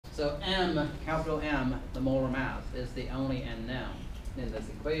So M, capital M, the molar mass, is the only unknown in this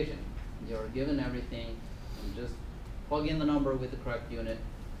equation. You're given everything, and just plug in the number with the correct unit.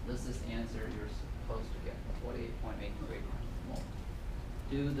 This is the answer you're supposed to get, 48.83 mole.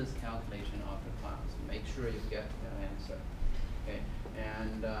 Do this calculation after class. Make sure you get that answer. Okay,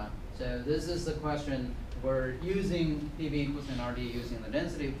 and so this is the question. We're using PV equals NRD using the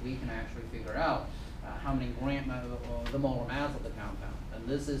density. We can actually figure out how many gram the molar mass of the compound. And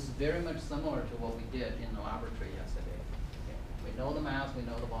this is very much similar to what we did in the laboratory yesterday. Okay. We know the mass, we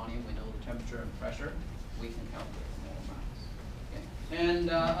know the volume, we know the temperature and pressure. We can calculate the molar mass. Okay. And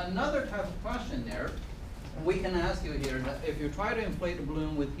another type of question there, we can ask you here that if you try to inflate a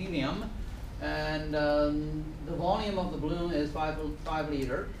balloon with helium, and the volume of the balloon is 5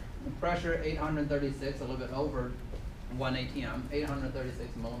 liter, the pressure 836, a little bit over 1 atm,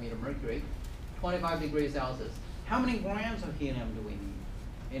 836 millimeter mercury, 25 degrees Celsius. How many grams of helium do we need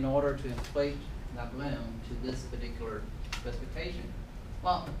in order to inflate that balloon to this particular specification?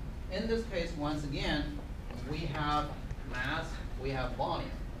 Well, in this case, once again, we have mass, we have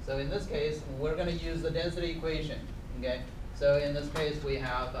volume. So in this case, we're going to use the density equation. Okay. So in this case, we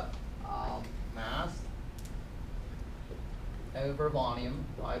have mass over volume,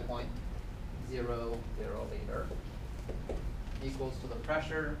 5.00 liter, equals to the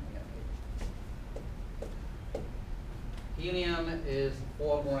pressure. Helium is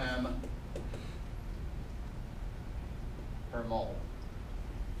 4 gram per mole.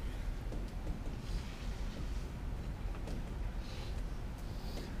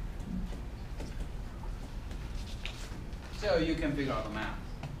 So you can figure out the mass,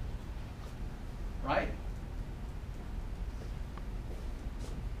 right?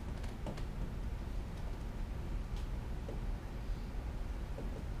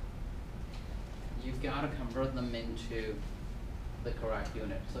 You've got to convert them into the correct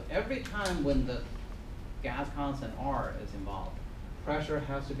unit. So every time when the gas constant R is involved, pressure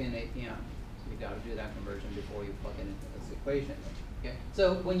has to be in APM. So you've got to do that conversion before you plug it into this equation. Okay.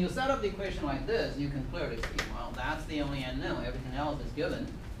 So when you set up the equation like this, you can clearly see, well, that's the only unknown. Everything else is given,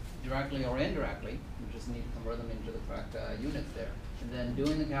 directly or indirectly. You just need to convert them into the correct units there. And then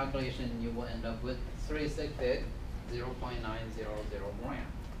doing the calculation, you will end up with 368, 0.900 gram.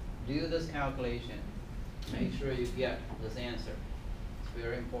 Do this calculation. Make sure you get this answer. It's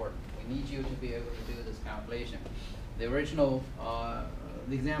very important. We need you to be able to do this calculation. The original,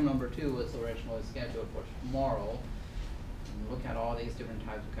 the exam number 2 was originally scheduled for tomorrow. Look at all these different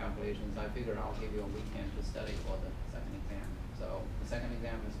types of calculations. I figured I'll give you a weekend to study for the second exam. So the second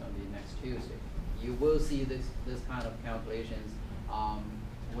exam is going to be next Tuesday. You will see this kind of calculations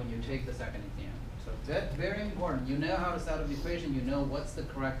when you take the second exam. So that's very important. You know how to set up the equation. You know what's the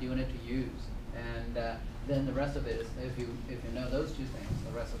correct unit to use, and then the rest of it is, if you know those two things,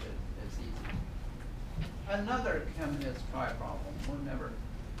 the rest of it is easy. Another chemist try problem. We're never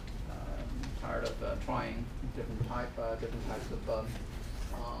tired of trying different types of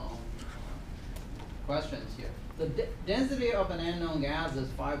questions here. The density of an unknown gas is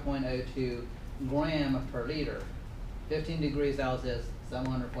 5.02 gram per liter, 15 degrees Celsius,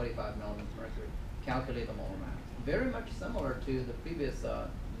 745 millimeters mercury. Calculate the molar mass. Very much similar to the previous,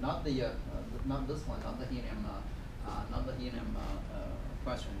 not this one, not the helium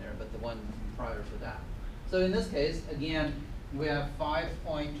question there, but the one prior to that. So in this case, again, we have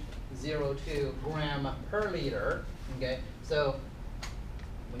 5.02 gram per liter. Okay, so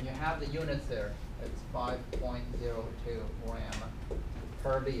when you have the units there, it's 5.02 gram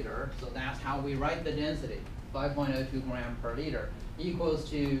per liter. So that's how we write the density. 5.02 gram per liter equals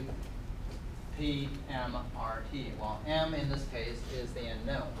to PMRT. Well, M in this case is the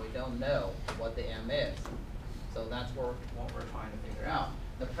unknown. We don't know what the M is. So that's what we're trying to figure out.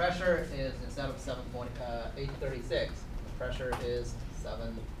 The pressure is, instead of 836, the pressure is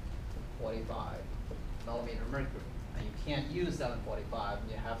 745 millimeter mercury. And you can't use 745,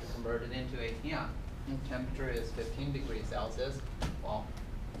 you have to convert it into APM. And temperature is 15 degrees Celsius. Well,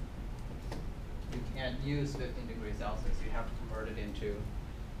 you can't use 15 degrees Celsius, you have to convert it into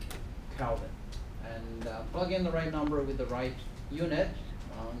Kelvin. And plug in the right number with the right unit,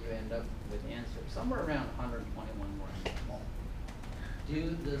 you end up with the answer somewhere around 121 grams per mole.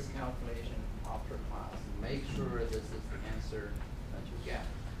 Do this calculation after class. Make sure this is the answer that you get.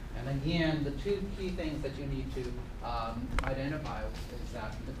 And again, the two key things that you need to identify is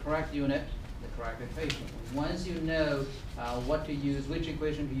that the correct unit, the correct equation. Once you know what to use, which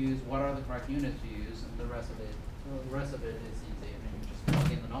equation to use, what are the correct units to use, and the rest of it is easy. And then you just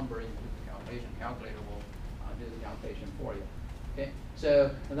plug in the number into the calculation. Calculator will do the calculation for you. Okay,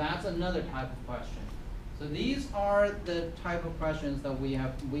 so that's another type of question. So these are the type of questions that we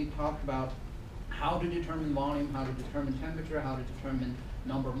talked about: how to determine volume, how to determine temperature, how to determine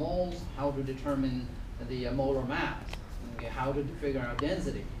number of moles, how to determine the molar mass, okay, how to figure out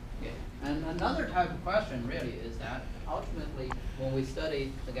density. Okay. And another type of question really is that ultimately, when we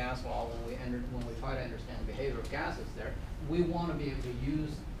study the gas law, when we try to understand the behavior of gases there, we want to be able to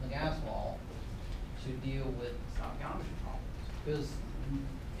use the gas law to deal with stoichiometry problems. Because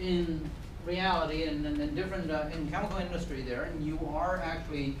in reality, and in different in chemical industry there, and you are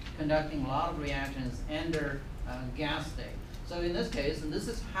actually conducting a lot of reactions under gas state. So in this case, and this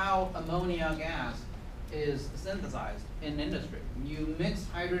is how ammonia gas is synthesized in industry. You mix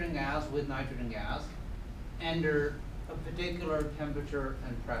hydrogen gas with nitrogen gas under a particular temperature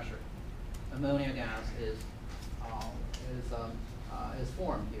and pressure. Ammonia gas is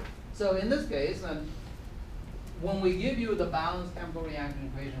formed here. So in this case, when we give you the balanced chemical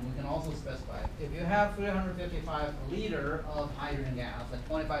reaction equation, we can also specify if you have 355 liter of hydrogen gas at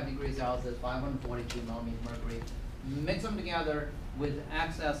 25 degrees Celsius, 542 millimeters mercury, mix them together with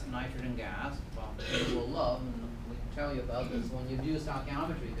excess nitrogen gas. Well, you will love, and we can tell you about this, when you do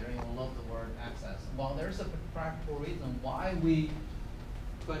stoichiometry there, you will love the word excess. Well, there's a practical reason why we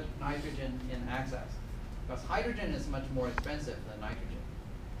put nitrogen in excess. Because hydrogen is much more expensive than nitrogen.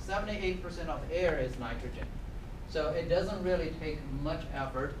 78% of air is nitrogen. So it doesn't really take much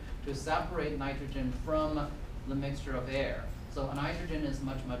effort to separate nitrogen from the mixture of air. So nitrogen is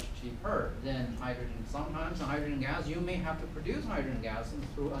much, much cheaper than hydrogen. Sometimes the hydrogen gas, you may have to produce hydrogen gas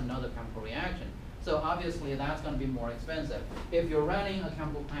through another chemical reaction. So obviously that's going to be more expensive. If you're running a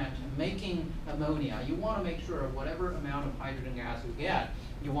chemical plant making ammonia, you want to make sure whatever amount of hydrogen gas you get,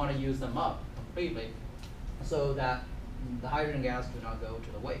 you want to use them up completely so that the hydrogen gas do not go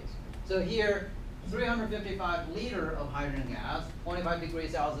to the waste. So here, 355 liter of hydrogen gas, 25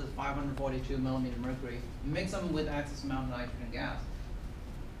 degrees Celsius, 542 millimeter mercury, mix them with excess amount of nitrogen gas.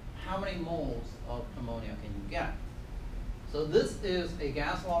 How many moles of ammonia can you get? So this is a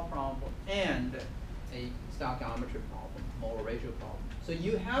gas law problem and a stoichiometry problem, molar ratio problem. So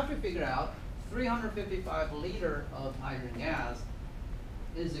you have to figure out 355 liter of hydrogen gas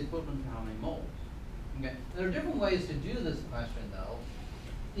is equivalent to how many moles. Okay. There are different ways to do this question though.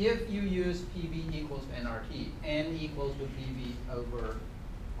 If you use PV equals to nRT, N equals to PV over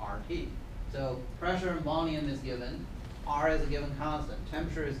RT. So pressure and volume is given, R is a given constant,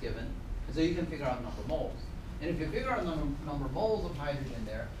 temperature is given, and so you can figure out number of moles. And if you figure out number of moles of hydrogen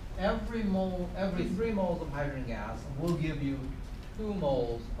there, every 3 moles of hydrogen gas will give you 2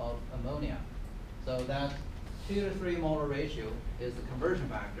 moles of ammonia. So that 2 to 3 molar ratio is the conversion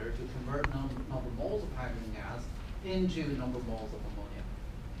factor to convert number of moles of hydrogen gas into number of moles of ammonia.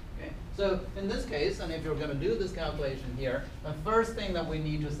 Okay. So in this case, and if you're going to do this calculation here, the first thing that we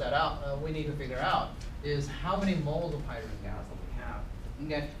need to figure out is how many moles of hydrogen gas that we have.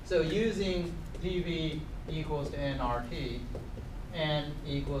 Okay. So using PV equals to nRT, N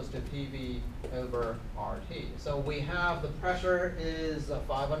equals to PV over RT. So we have the pressure is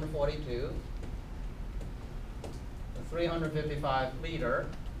 542, the 355 liter,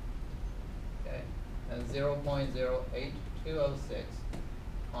 okay, and 0.08206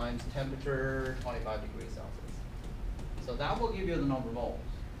 times temperature 25 degrees Celsius. So that will give you the number of moles,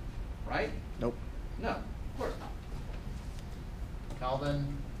 right? Nope. No, of course not.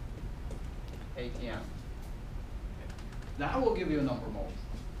 Kelvin, ATM. That will give you a number of moles,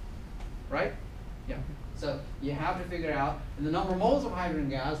 right? Yeah. So you have to figure out, and the number of moles of hydrogen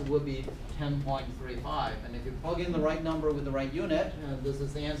gas would be 10.35. And if you plug in the right number with the right unit, this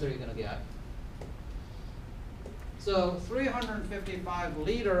is the answer you're going to get. So 355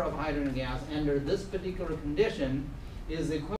 liter of hydrogen gas under this particular condition is equivalent